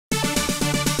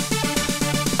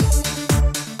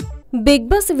Big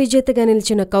boss విజేతగా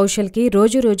నిలిచిన కౌశల్ కి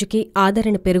రోజు రోజుకి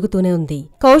ఆదరణ పెరుగుతూనే ఉంది.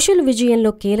 కౌశల్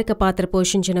విజయంలో కీలక పాత్ర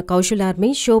పోషించిన కౌశల్ ఆర్మీ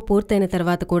షో పూర్తయిన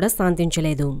తర్వాత కూడా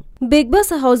శాంతించలేదు. బిగ్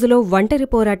బాస్ హౌస్ లో ఒంటరి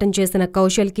పోరాటం చేసిన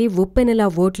కౌశల్ కి ఉప్పెనలా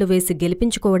ఓట్లు వేసి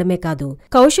గెలిపించుకోవడమే కాదు,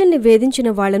 కౌశల్ ని వేధించిన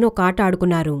వాళ్లను ఒక ఆట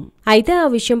ఆడుకున్నారు. అయితే ఆ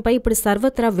విషయంపై ఇప్పుడు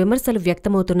సర్వత్రా విమర్శలు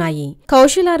వ్యక్తమవుతున్నాయి.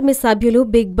 కౌశల్ ఆర్మీ సభ్యులు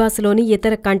బిగ్ బాస్ లోని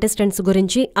ఇతర కంటెస్టెంట్స్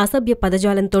గురించి అసభ్య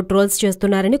పదజాలంతో ట్రోల్స్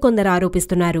చేస్తున్నారని కొందరు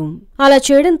ఆరోపిస్తున్నారు. అలా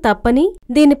చేయడం తప్పని,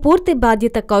 దీని పూర్తి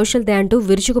బాధ్యత కౌశల్ దే అంటూ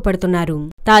విరుచుకుపడుతున్నారు.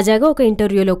 తాజాగా ఒక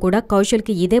ఇంటర్వ్యూలో కూడా కౌశల్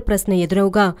కి ఇదే ప్రశ్న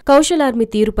ఎదురవుగా కౌశల్ ఆర్మీ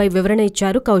తీరుపై వివరణ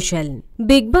ఇచ్చారు కౌశల్.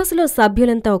 బిగ్ బాస్ లో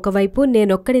సభ్యులంతా ఒకవైపు,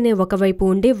 నేనొక్కడినే ఒకవైపు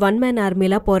ఉండి వన్ మ్యాన్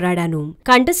ఆర్మీలా పోరాడాను.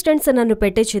 కంటెస్టెంట్స్ నన్ను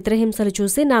పెట్టే చిత్రహింసలు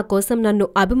చూసి నా కోసం నన్ను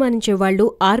అభిమానించే వాళ్లు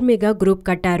ఆర్మీగా గ్రూప్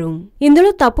కట్టారు.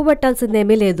 ఇందులో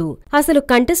తప్పుపట్టాల్సిందేమీ లేదు. అసలు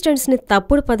కంటెస్టెంట్స్ ని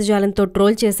తప్పుడు పదజాలంతో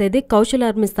ట్రోల్ చేసేది కౌశల్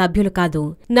ఆర్మీ సభ్యులు కాదు.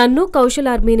 నన్ను,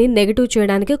 కౌశల్ ఆర్మీని నెగిటివ్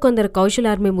చేయడానికి కొందరు కౌశల్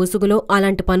ఆర్మీ ముసుగులో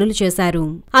అలాంటి పనులు చేశారు.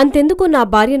 అంతెందుకు నా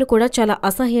భార్యను కూడా చాలా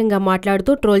అసహ్యంగా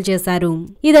మాట్లాడుతూ ట్రోల్ చేశారు.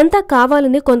 ఇదంతా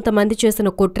కావాలని కొంతమంది చేసిన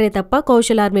కుట్రే తప్ప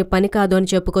కౌశల్ ఆర్మీ పని కాదు అని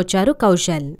చెప్పుకొచ్చారు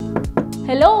కౌశల్.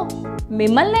 హలో,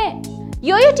 మిమ్మల్నే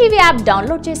యోయో టీవీ యాప్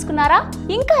డౌన్లోడ్ చేసుకున్నారా?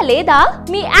 ఇంకా లేదా?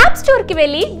 మీ యాప్ స్టోర్ కి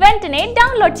వెళ్ళి వెంటనే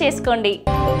డౌన్లోడ్ చేసుకోండి.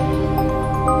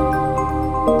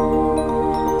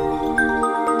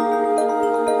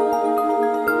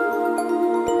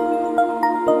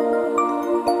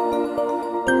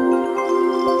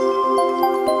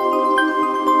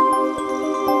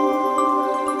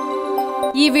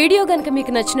 ఈ వీడియో గనుక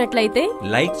మీకు నచ్చినట్లయితే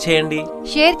లైక్ చేయండి,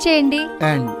 షేర్ చేయండి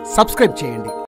అండ్ సబ్స్క్రైబ్ చేయండి.